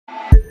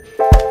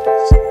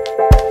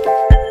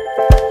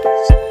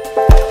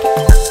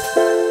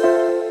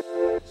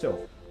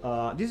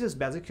This is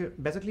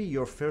basically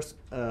your first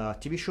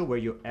TV show where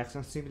you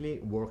extensively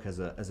work as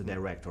a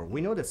director.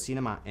 We know that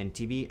cinema and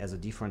TV has a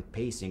different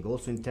pacing,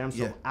 also in terms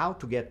of how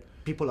to get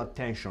people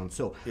attention.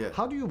 So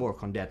how do you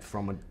work on that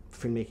from a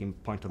filmmaking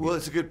point of view? Well,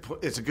 it's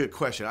a good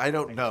question. I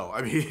don't know.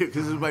 I mean, because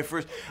this is my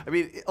first. I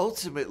mean,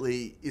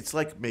 ultimately, it's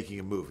like making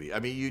a movie. I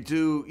mean,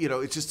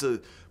 it's just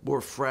a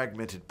more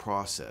fragmented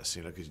process.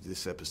 Because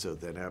this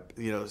episode, then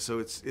so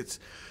it's.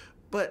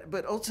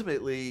 But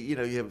ultimately, you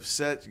have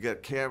set, you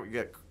got camera, you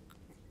got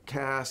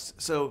cast.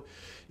 So,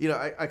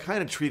 I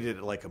kind of treated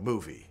it like a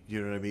movie.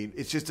 You know what I mean?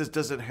 It just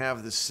doesn't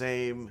have the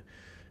same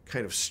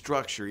kind of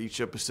structure.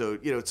 Each episode,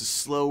 it's a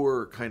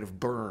slower kind of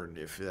burn,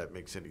 if that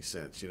makes any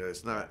sense.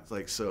 It's not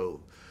like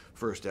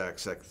first act,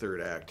 second,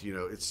 third act.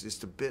 It's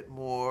just a bit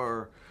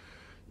more,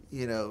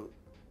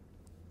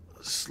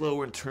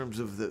 slower in terms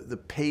of the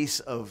pace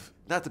of,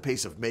 not the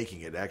pace of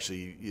making it.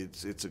 Actually,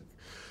 it's a,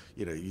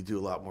 you do a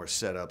lot more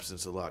setups.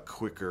 It's a lot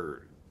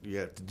quicker. You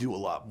have to do a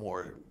lot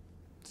more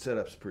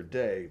setups per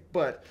day.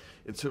 But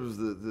in terms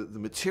of the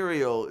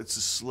material, it's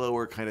a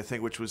slower kind of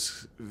thing, which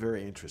was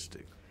very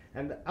interesting.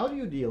 And how do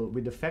you deal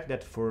with the fact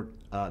that for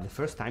the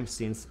first time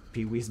since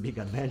Pee-wee's Big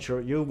Adventure,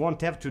 you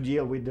won't have to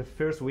deal with the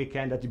first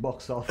weekend at the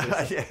box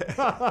office?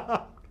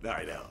 No,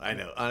 I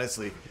know.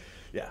 Honestly,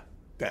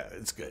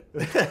 it's good.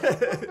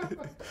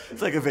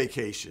 It's like a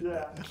vacation.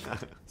 Yeah.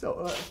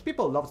 So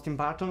people love Tim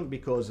Burton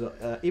because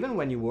even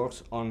when he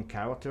works on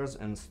characters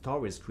and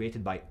stories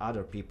created by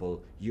other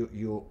people,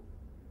 you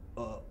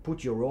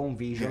put your own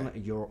vision,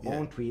 your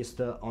own twist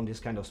on this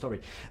kind of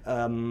story.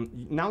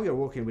 Now you're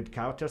working with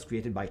characters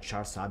created by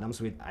Charles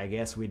Adams, with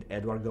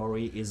Edward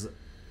Gorey is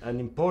an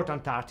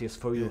important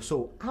artist for you.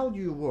 So how do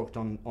you work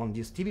on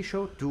this TV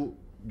show to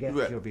get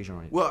your vision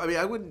on it? Well, I mean,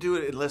 I wouldn't do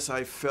it unless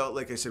I felt,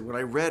 like I said, when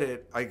I read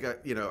it, I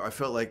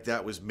felt like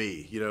that was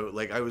me,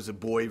 like I was a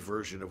boy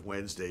version of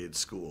Wednesday in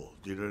school.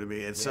 Do you know what I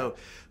mean? And so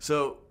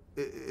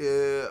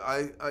in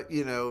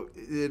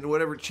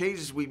whatever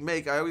changes we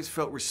make, I always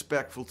felt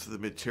respectful to the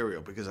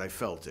material because I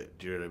felt it.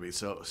 Do you know what I mean?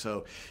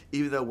 So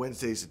even though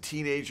Wednesday's a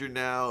teenager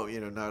now,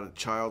 not a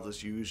child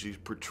as usually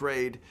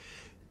portrayed,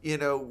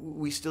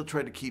 we still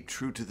try to keep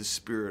true to the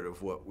spirit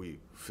of what we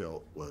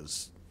felt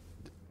was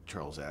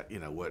Charles at,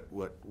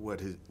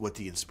 what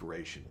the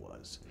inspiration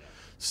was.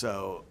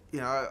 So,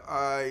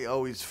 I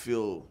always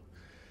feel,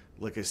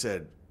 like I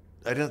said,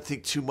 I don't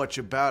think too much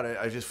about it.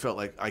 I just felt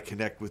like I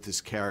connect with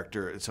this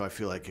character, and so I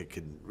feel like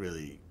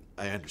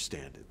I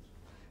understand it.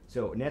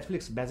 So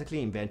Netflix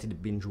basically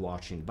invented binge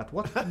watching, but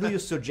what do you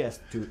suggest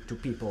to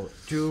people?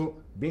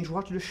 To binge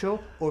watch the show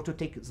or to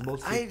take small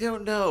steps? I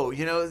don't know.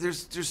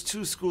 There's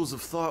two schools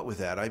of thought with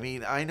that. I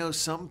mean, I know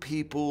some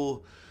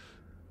people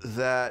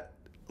that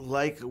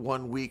like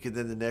 1 week and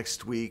then the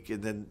next week,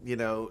 and then,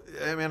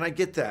 I mean, I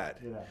get that.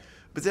 Yeah.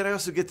 But then I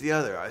also get the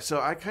other. So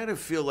I kind of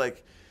feel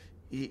like,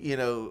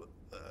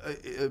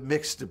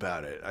 mixed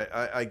about it.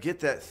 I get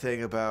that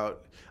thing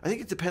about, I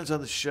think it depends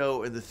on the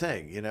show and the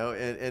thing,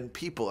 and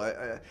people.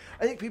 I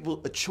think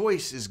people, a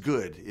choice is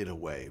good in a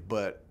way,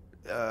 but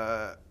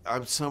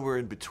I'm somewhere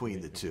in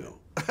between the two.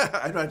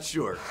 I'm not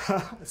sure.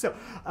 So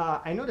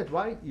I know that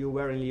while you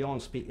were in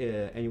Lyon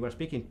and you were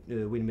speaking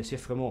with Monsieur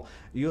Fremont,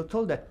 you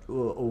told that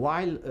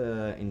while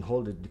in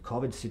all the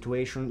COVID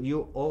situation,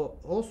 you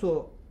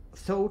also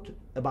thought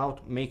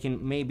about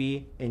making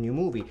maybe a new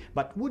movie.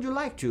 But would you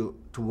like to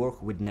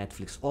work with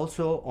Netflix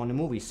also on a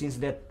movie, since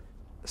that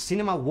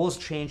cinema was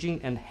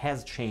changing and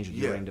has changed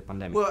during the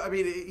pandemic? Well, I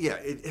mean,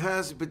 it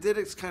has, but then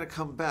it's kind of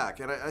come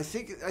back, and I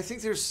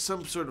think there's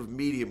some sort of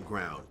medium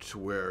ground to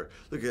where,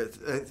 look at,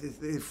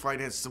 they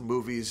finance some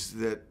movies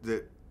that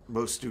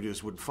most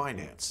studios wouldn't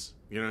finance.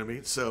 You know what I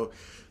mean? So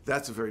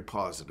that's a very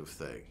positive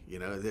thing.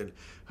 And then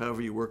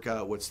however you work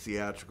out what's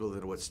theatrical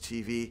and what's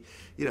TV,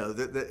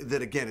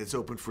 that again, it's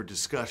open for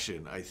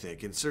discussion, I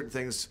think. And certain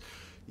things,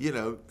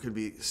 could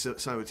be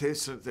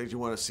simultaneous. Certain things you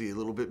want to see a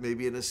little bit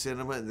maybe in a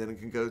cinema, and then it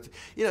can go to,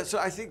 so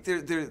I think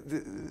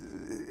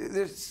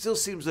there still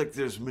seems like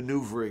there's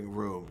maneuvering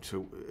room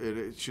to,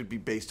 it should be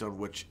based on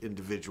which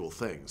individual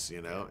things,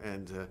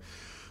 and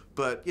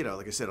but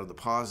like I said, on the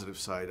positive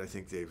side, I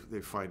think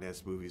they've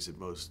financed movies that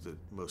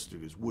most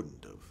studios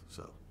wouldn't have.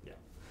 So yeah.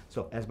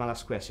 So as my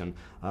last question,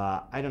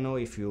 I don't know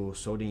if you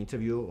saw the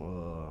interview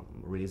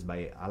released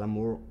by Alan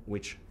Moore,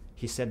 which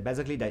he said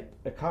basically that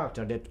a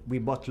character that we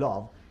both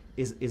love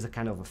is a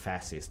kind of a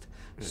fascist.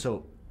 Yeah.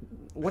 So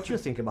what do you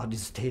think about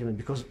this statement?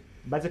 Because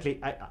basically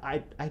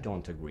I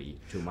don't agree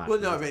too much. Well,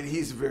 no, I mean, he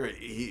is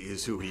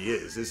who he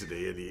is, isn't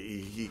he? And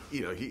he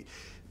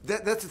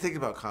that's the thing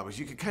about comics.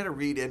 You can kind of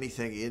read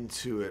anything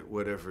into it,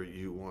 whatever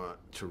you want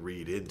to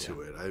read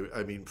into it.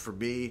 I mean, for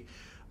me,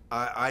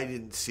 I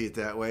didn't see it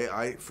that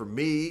way. For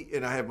me,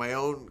 and I have my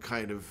own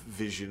kind of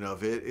vision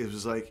of it. It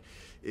was like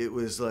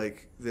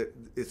that.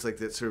 It's like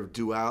that sort of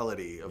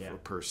duality of a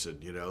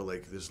person.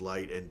 Like there's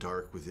light and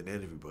dark within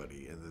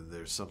everybody, and then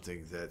there's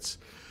something that's,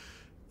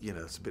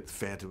 it's a bit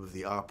Phantom of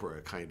the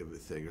Opera kind of a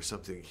thing, or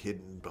something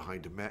hidden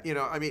behind a mask.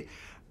 I mean.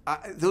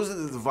 Those are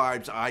the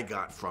vibes I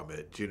got from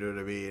it. Do you know what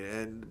I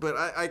mean? But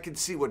I can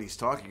see what he's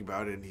talking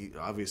about, and he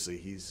obviously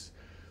he's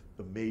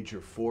a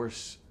major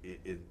force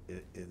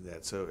in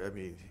that. So I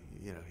mean,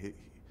 you know, he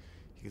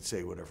can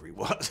say whatever he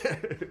wants.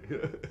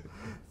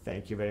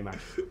 Thank you very much.